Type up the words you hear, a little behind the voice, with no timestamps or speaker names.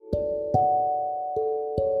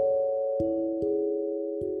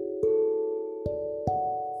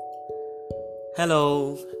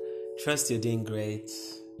Hello, trust you're doing great.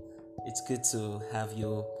 It's good to have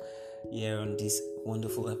you here on this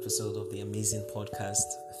wonderful episode of the amazing podcast.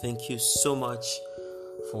 Thank you so much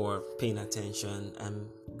for paying attention. I'm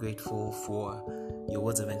grateful for your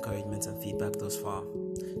words of encouragement and feedback thus far.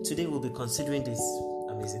 Today we'll be considering this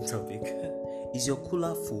amazing topic. Is your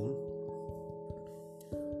cooler full?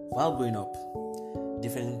 While growing up,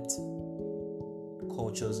 different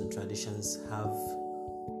cultures and traditions have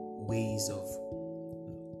ways of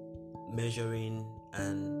measuring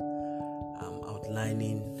and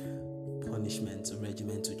outlining punishment or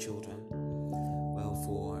regimen to children. Well,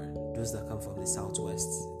 for those that come from the southwest,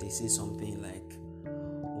 they say something like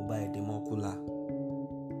 "Ubai demokula."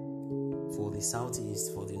 For the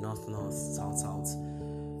southeast, for the north, south,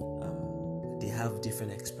 they have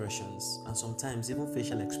different expressions, and sometimes even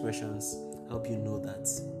facial expressions help you know that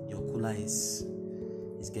your cooler is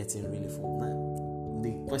getting really full. Now,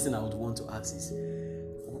 the question I would want to ask is,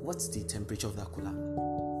 what's the temperature of that cooler?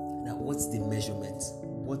 Now, what's the measurement?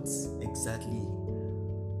 What exactly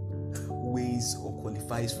weighs or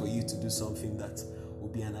qualifies for you to do something that will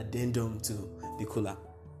be an addendum to the cooler?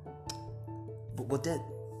 But that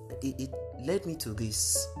it led me to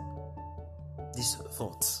this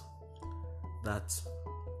thought that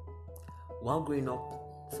while growing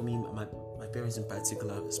up, for me, my parents in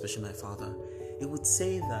particular, especially my father, it would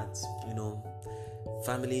say that,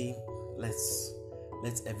 family, let's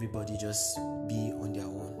everybody just be on their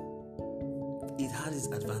own. It has its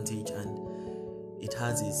advantage and it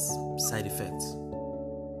has its side effects.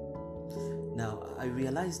 Now, I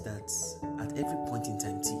realized that at every point in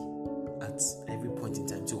time,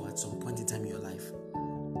 or at some point in time in your life,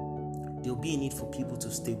 there'll be a need for people to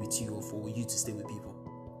stay with you or for you to stay with people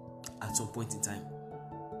at some point in time.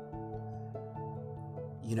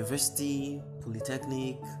 University,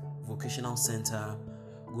 polytechnic, vocational center,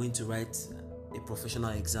 going to write a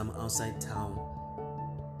professional exam outside town.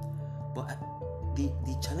 But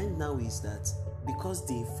the challenge now is that because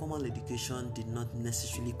the formal education did not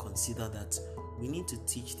necessarily consider that we need to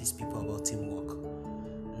teach these people about teamwork,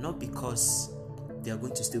 not because they are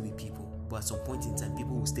going to stay with people, but at some point in time,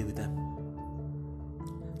 people will stay with them.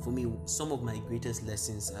 For me, some of my greatest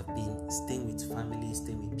lessons have been staying with family,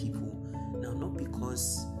 staying with people. Now, not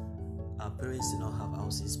because our parents do not have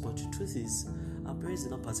houses, but the truth is, our parents do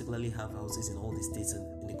not particularly have houses in all the states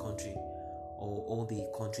in the country or all the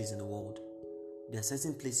countries in the world. There are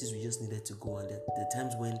certain places we just needed to go, and there are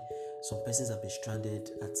times when some persons have been stranded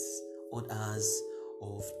at odd hours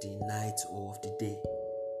of the night or of the day.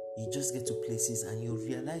 You just get to places and you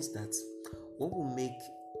realize that what will make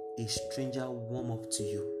a stranger warm up to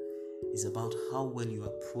you is about how well you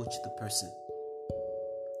approach the person.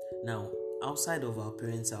 Now, outside of our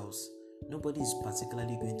parents' house, nobody is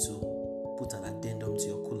particularly going to put an addendum to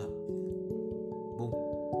your cooler. But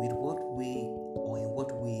with what way or in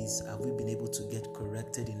what ways have we been able to get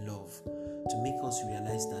corrected in love to make us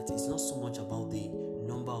realize that it's not so much about the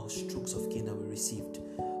number of strokes of cane that we received,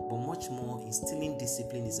 but much more instilling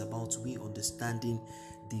discipline is about we understanding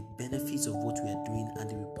the benefits of what we are doing and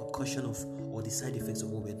the repercussion of or the side effects of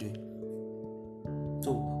what we're doing.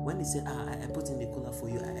 So when they say, I put in the cooler for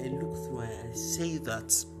you, I look through and I say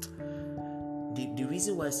that the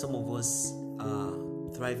reason why some of us are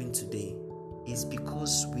thriving today is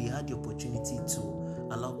because we had the opportunity to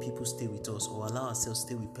allow people stay with us or allow ourselves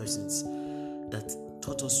stay with persons that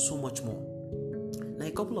taught us so much more. Now,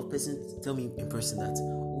 a couple of persons tell me in person that,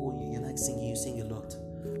 you like singing, you sing a lot.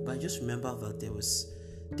 But I just remember that there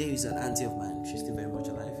is an auntie of mine, she's still very much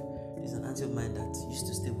alive. There's an auntie of mine that used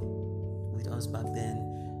to stay with us back then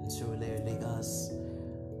in Surulere, Lagos,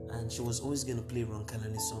 and she was always going to play Ron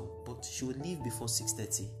Kalani song, but she would leave before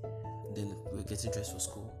 6:30. Then we were getting dressed for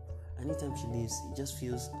school. Anytime she leaves, it just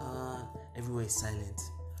feels everywhere is silent.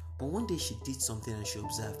 But one day she did something and she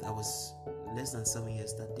observed. I was less than 7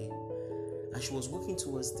 years that day, and she was walking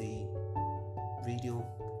towards the radio,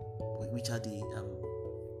 which had the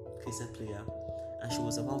cassette player, and she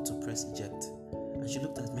was about to press eject. And she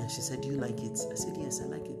looked at me and she said, "Do you like it?" I said, "Yes, I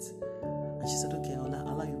like it." And she said, "Okay, I'll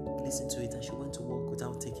allow you listen to it." And she went to work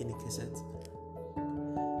without taking the cassette.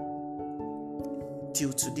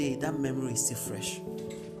 Till today, that memory is still fresh.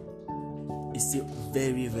 It's still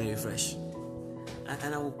very, very fresh.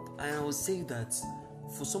 And I will say that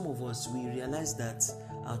for some of us, we realize that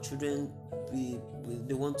our children,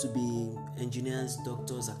 they want to be engineers,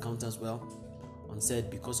 doctors, accountants, unsaid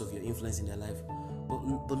because of your influence in their life.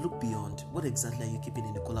 But look beyond. What exactly are you keeping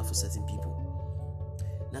in the cooler for certain people?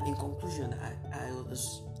 Now, in conclusion, I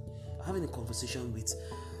was having a conversation with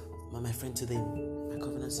my friend today, my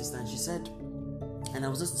covenant sister, and she said, and I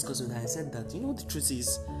was just discussing with her, I said that, the truth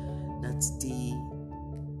is, that the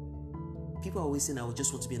people are always saying, I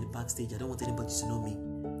just want to be in the backstage, I don't want anybody to know me.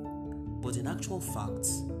 But in actual fact,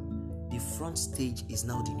 the front stage is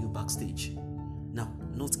now the new backstage. Now,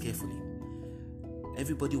 note carefully.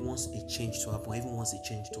 Everybody wants a change to happen, everyone wants a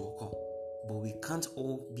change to occur. But we can't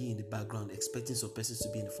all be in the background expecting some persons to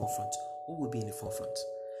be in the forefront. Who will be in the forefront?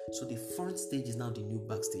 So the front stage is now the new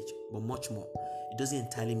backstage, but much more. It doesn't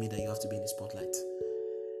entirely mean that you have to be in the spotlight.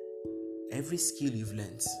 Every skill you've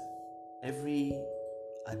learned, every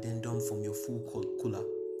addendum from your full cooler,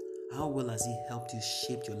 how well has it helped you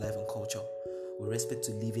shape your life and culture with respect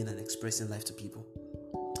to living and expressing life to people?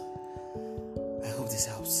 I hope this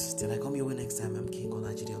helps. Till I come your way next time, I'm King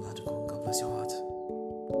Olajide Oladogun. God bless your heart.